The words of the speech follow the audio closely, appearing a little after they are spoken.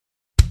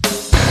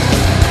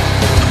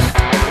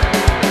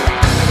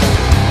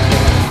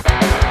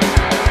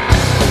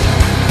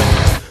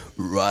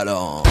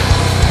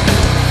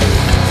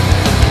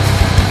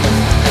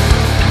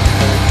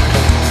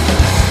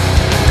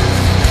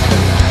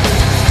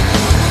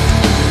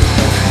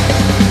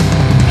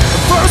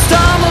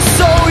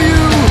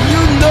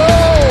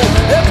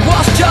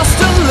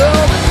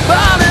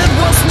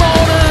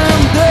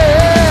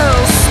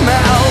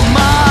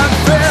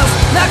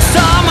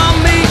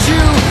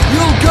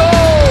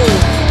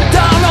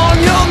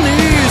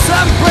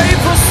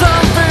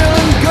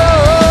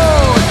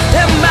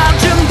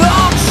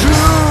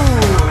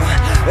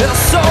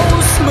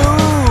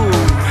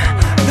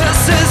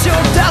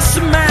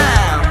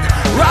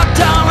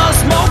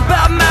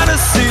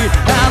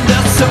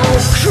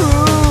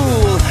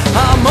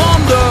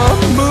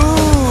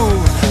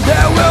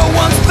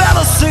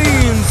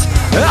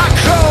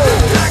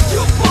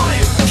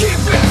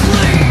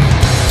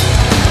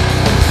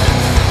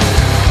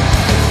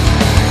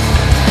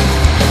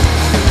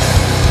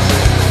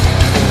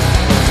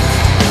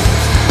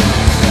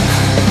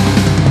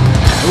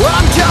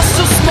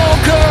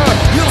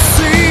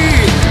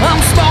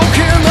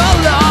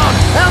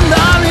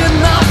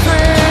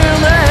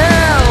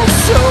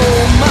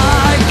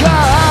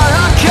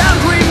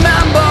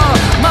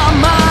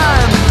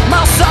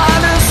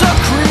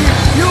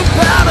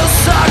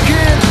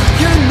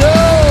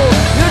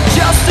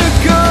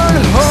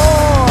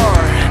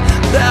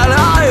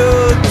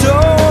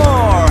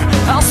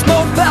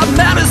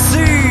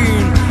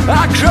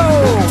I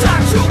grow.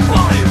 Protect your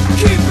body,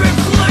 keep it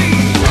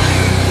clean.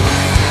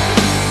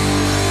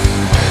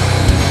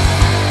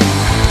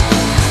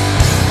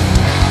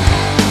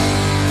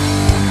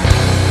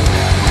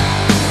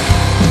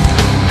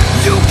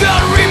 You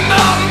gotta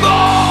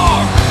remember,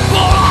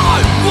 but I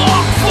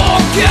won't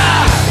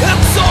forget.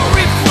 It's so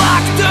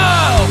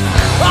reflective,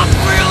 I'm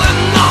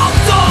feeling not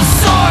the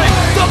same.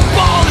 The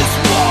ball is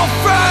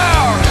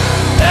warfare,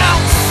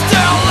 it's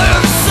still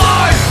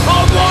inside. I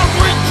won't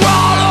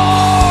regret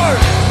it.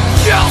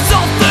 Yes,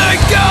 I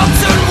think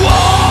it's in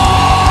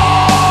wine.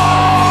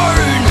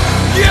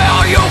 Yeah,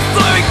 you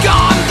think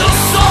I'm the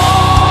same,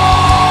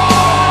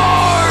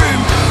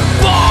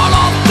 but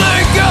I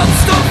think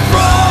it's the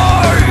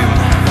frame.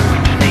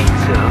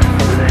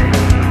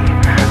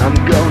 I'm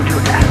going to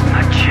add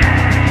my chain.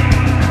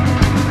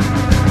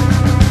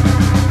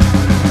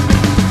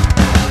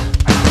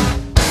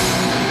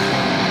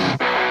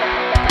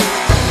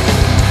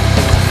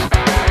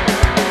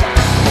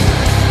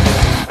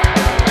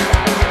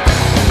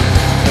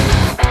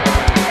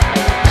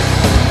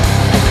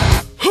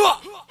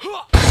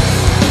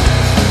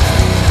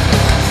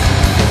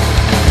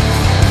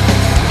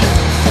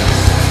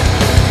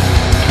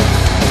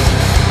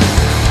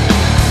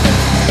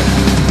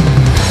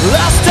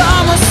 Last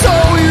time I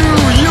saw you,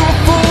 you were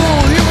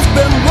full. You've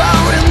been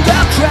wearing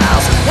that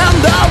dress,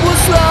 and I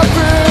was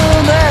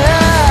loving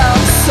it.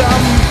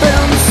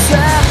 Something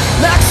said,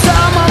 next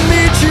time I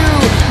meet you,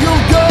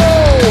 you'll go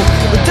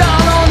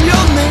down on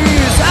your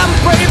knees and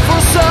pray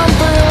for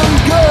something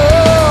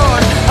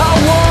good. I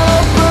wanna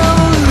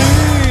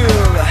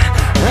believe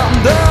in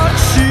the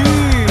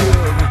chief.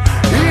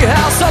 He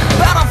has a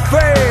better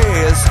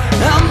face,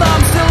 and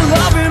I'm still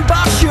loving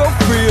but your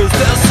fears.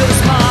 This is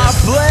my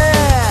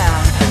plan,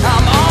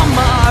 I'm on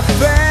my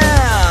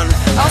fan.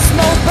 I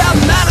smoke bad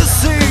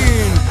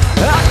medicine,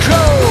 I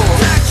grow.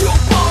 Protect your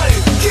body,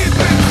 keep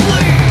it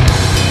clean.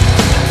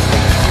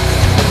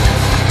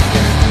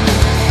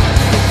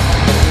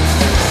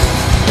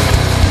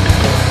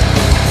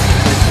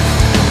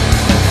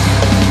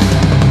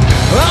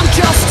 I'm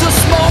just a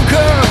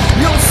smoker,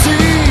 you'll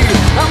see.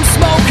 I'm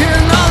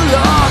smoking a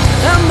lot,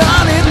 and I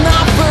need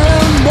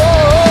nothing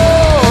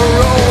more.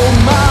 Oh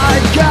my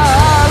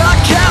God, I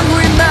can't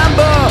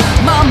remember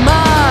my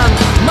mind.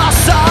 My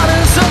side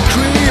is a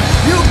creep.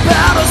 You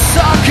better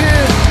suck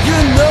it, you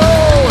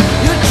know.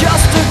 You're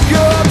just a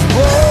good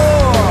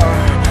boy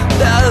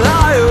that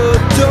I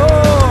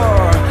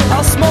adore. I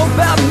smoke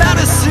bad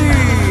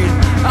medicine,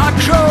 I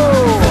grow.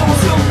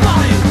 Hold your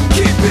body,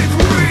 keep it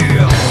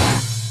real.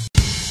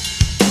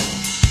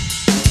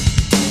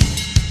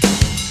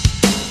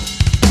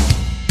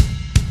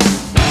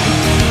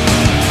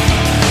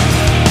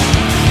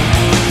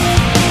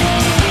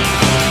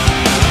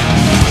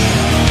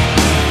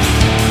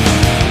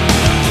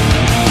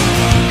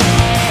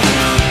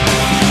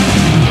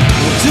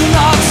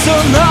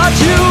 Tonight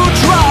you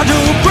try to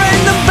bring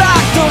them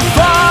back to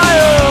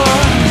fire,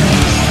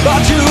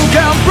 but you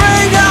can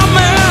bring them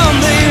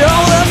in, they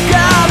all have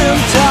gotten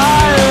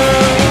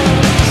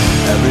tired.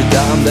 Every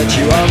time that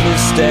you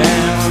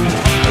understand,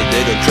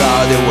 they don't try,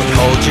 they would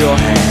hold your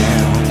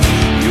hand.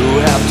 You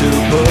have to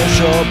push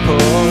or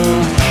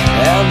pull,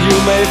 and you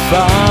may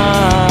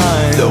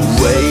find the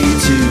way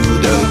to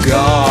the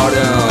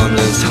garden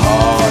is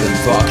hard and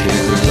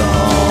fucking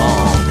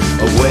long.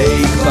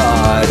 Awake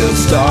by the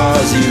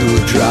stars, you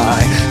try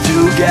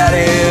to get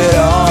it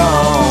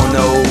on.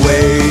 No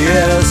way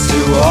is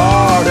too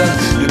hard, and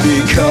you be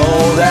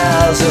cold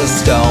as a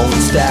stone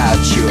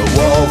statue.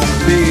 Woke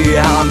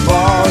behind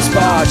bars,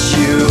 but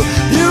you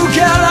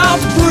cannot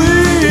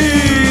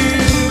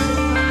breathe.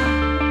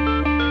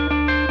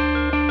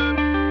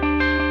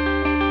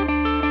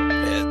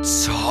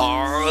 It's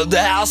hard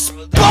as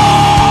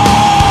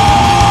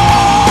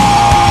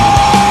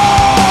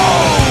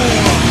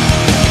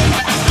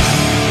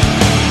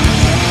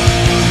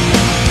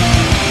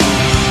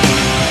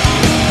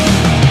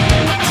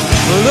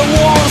the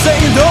wars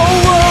ain't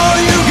over,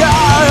 you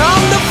got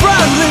under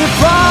friendly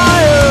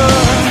fire.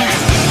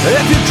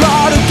 If you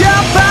try to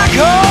get back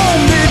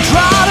home, they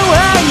try to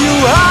hang you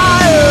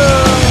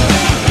higher.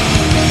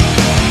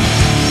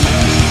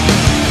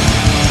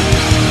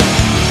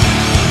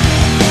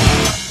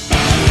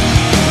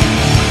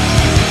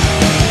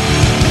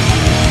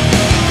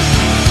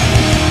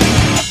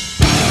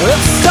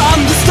 It's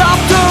time to stop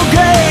the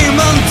game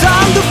and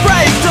time to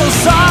break the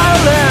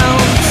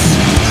silence.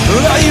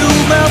 The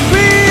human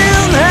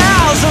being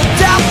has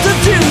adapted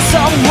to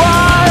some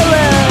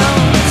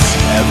violence.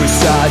 Every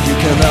side you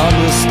can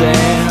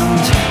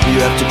understand, you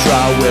have to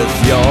try with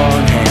your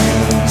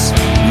hands.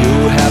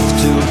 You have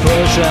to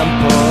push and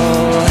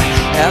pull,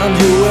 and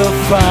you will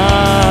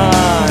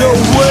find the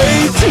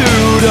way to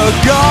the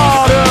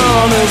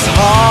garden is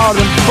hard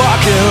and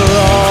fucking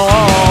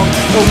long.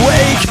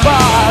 Awake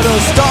by the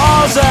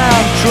stars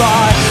and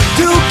try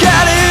to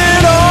get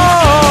it on.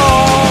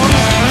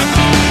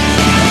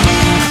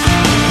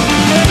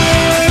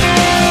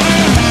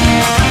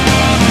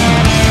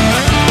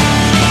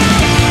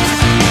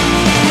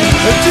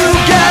 To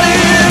get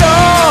it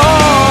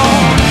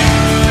on.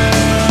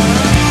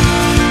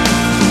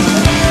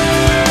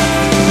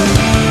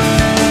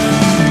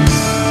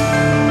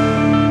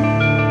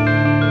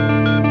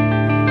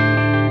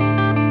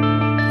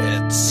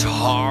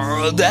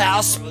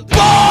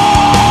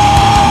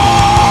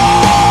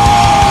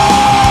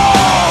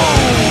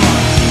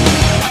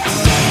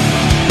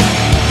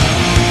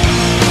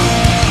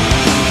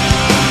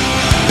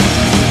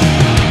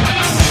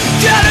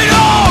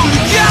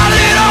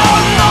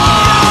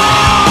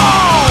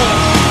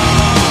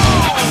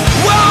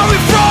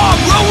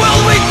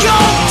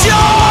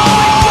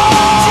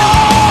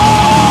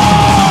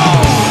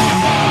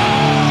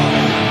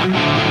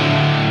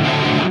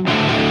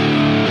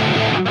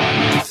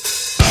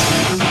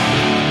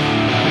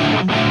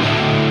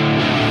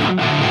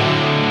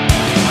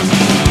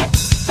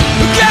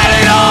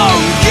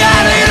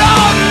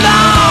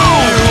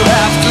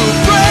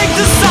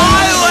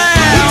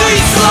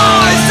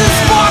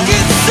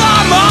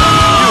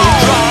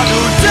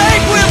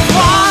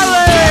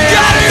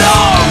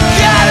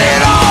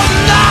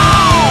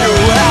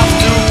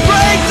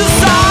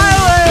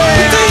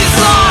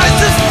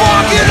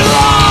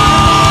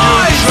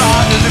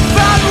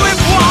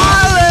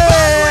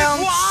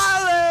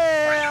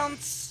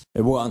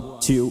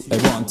 2,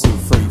 1, 2,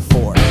 3,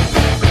 4.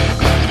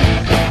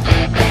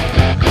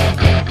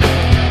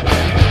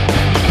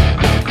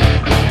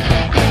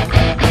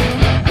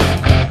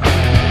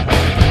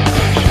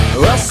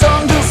 A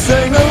song to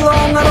sing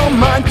along, I don't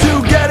mind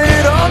to get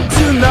it on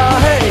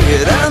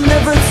tonight. And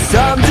if it's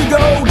time to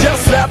go,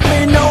 just let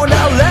me know and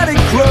I'll let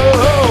it grow.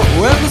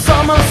 When the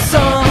summer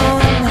sun,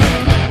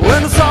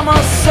 when the summer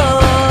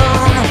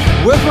sun,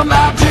 with my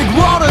magic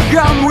water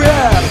gun we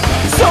had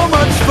so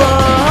much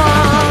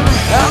fun.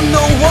 And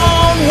no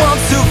one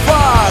wants to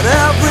fight,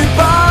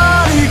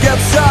 everybody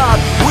gets hot.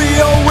 We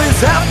always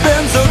have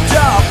been so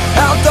tough,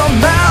 and the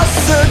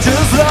message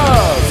is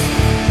love.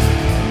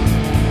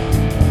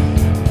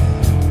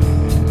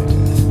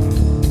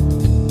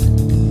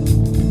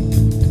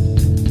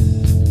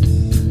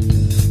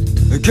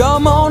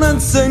 Come on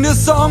and sing this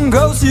song,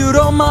 cause you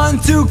don't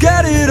mind to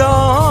get it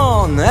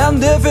on.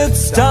 And if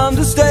it's time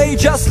to stay,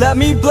 just let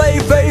me play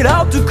fade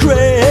out to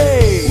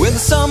gray. When the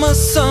summer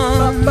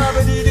sun,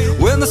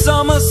 when the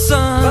summer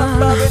sun,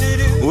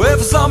 with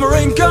the summer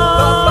rain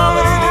come,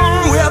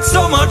 we had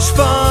so much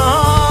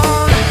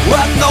fun.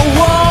 When no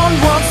one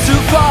wants to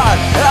fight,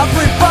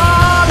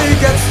 everybody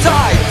gets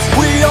tight.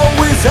 We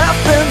always have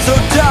been so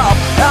tough,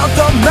 and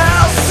the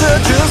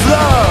message is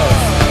love.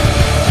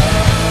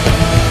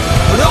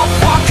 The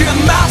fucking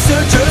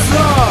message is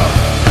love.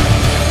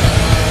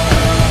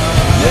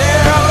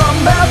 Yeah, the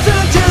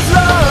message is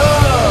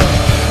love.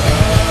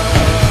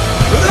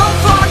 The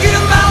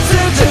fucking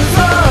message is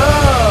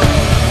love.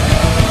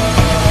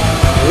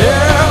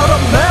 Yeah, the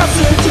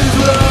message is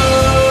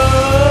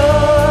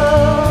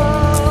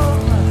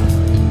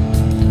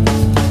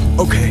love.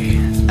 Okay,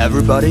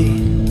 everybody,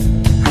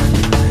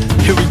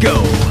 here we go.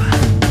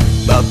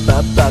 Ba ba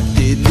ba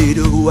dee dee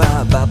doo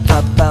ah, ba ba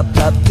ba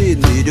ba dee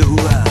dee doo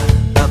ah.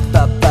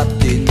 Ba ba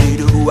dee dee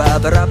doo ah,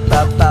 ba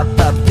ba ba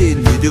ba dee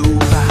dee doo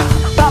ah.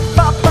 Ba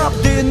ba ba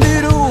dee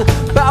dee doo,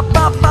 ba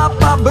ba ba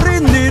ba dee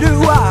dee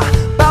doo ah.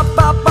 Ba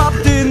ba ba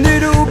dee dee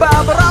doo, ba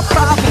ba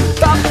ba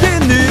ba dee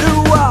dee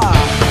doo ah.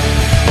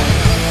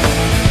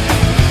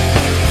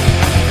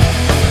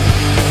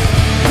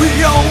 We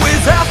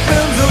always have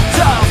been so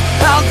tough,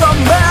 and the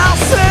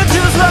message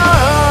is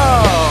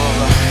love.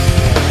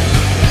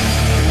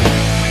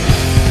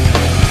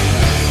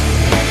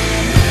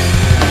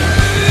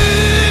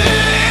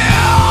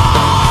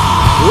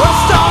 We'll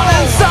start